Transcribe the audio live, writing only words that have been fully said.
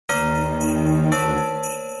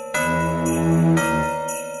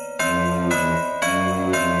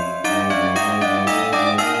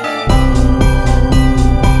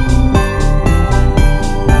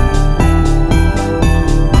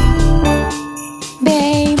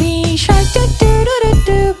do do do do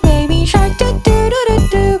do. Baby shark do do do do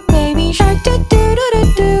do. Baby shark do do do do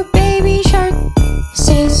do. Baby shark.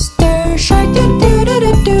 Sister shark do do do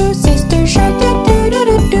do do. Sister shark do do do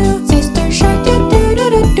do do. Sister shark do do do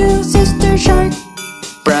do do. Sister shark.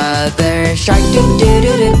 Brother shark do do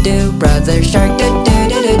do do do. Brother shark do do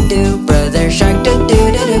do do do. Brother shark do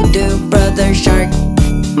do do do do. Brother shark.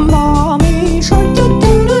 Mommy shark do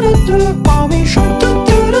do do do do. Mommy shark do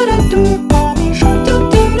do do do do. Mommy shark do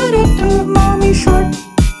do do do do. Mommy shark.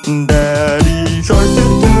 Daddy shark do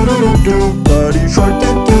do do do do. Daddy shark do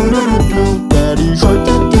do do do do. Daddy shark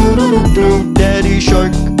do do do do do. Daddy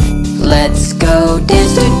shark. Let's go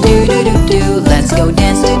dance do do do do do. Let's go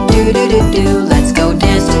dance do do do do do. Let's go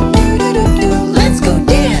dance do do do do do. Let's go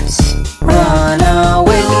dance. Run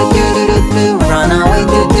away do do do do do. Run away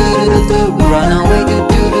do do do do do. Run away do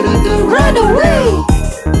do do do do. Run away.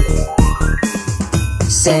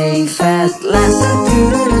 Safe at last do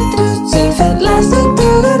do do do. Safe at last do do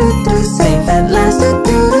do do. Safe at last do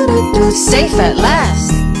do do do. Safe at last.